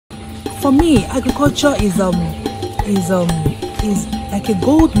For me, agriculture is like a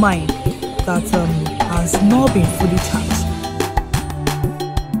gold mine that has not been fully tapped.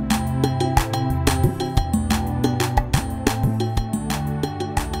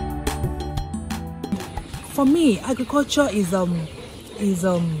 For me, agriculture is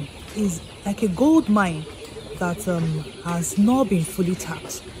like a gold mine that has not been fully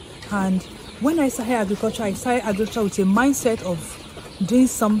tapped. And when I started agriculture with a mindset of doing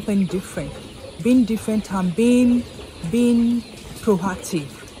something different, being different and being proactive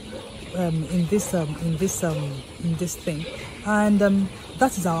in this thing. And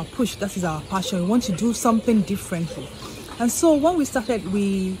that is our push, that is our passion. We want to do something differently. And so when we started,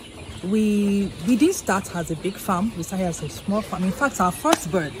 we didn't start as a big farm. We started as a small farm. In fact, our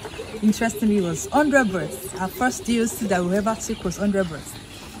first bird, interestingly, was 100 birds. Our first DOC that we ever took was 100 birds.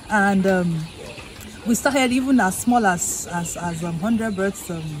 And we started even as small as 100 birds.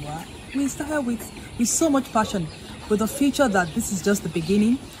 We started with so much passion, with the future that this is just the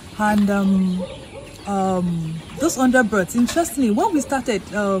beginning. And those 100 birds, interestingly, when we started,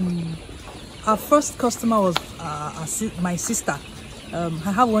 our first customer was my sister. I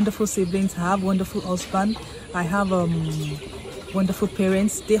have wonderful siblings, I have wonderful husband, I have wonderful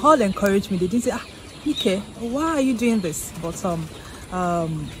parents. They all encouraged me. They didn't say, Ike, why are you doing this? But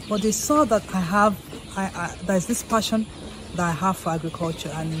they saw that there's this passion that I have for agriculture,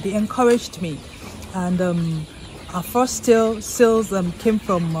 and they encouraged me. And our first sales came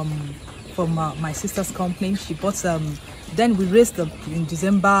from my sister's company. She bought then we raised in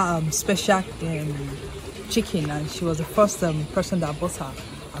December special chicken, and she was the first person that bought her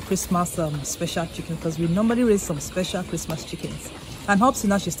a Christmas special chicken, because we normally raise some special Christmas chickens. And up to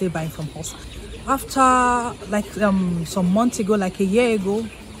now she's still buying from us. After like some months ago, like a year ago,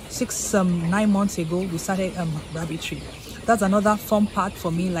 9 months ago, we started rabbitry. That's another fun part for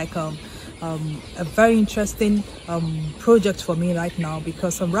me, like a very interesting project for me right now,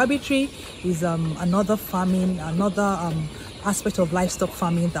 because rabbitry is another farming, another aspect of livestock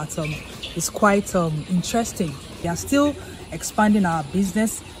farming that is quite interesting. We are still expanding our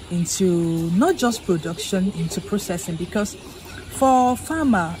business into not just production, into processing, because for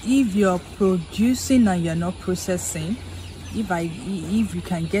farmer, if you're producing and you're not processing, if you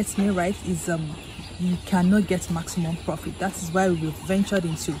can get me right, is you cannot get maximum profit. That is why we've ventured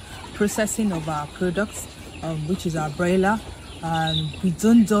into processing of our products, which is our broiler. And we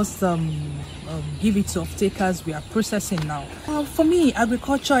don't just give it to off-takers, we are processing now. For me,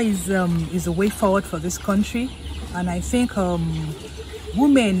 agriculture is a way forward for this country, and I think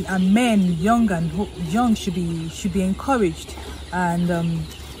women and men, young, should be encouraged, and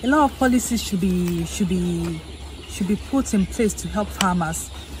a lot of policies should be put in place to help farmers,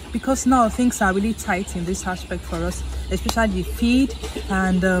 because now things are really tight in this aspect for us, especially feed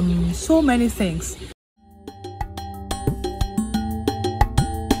and so many things.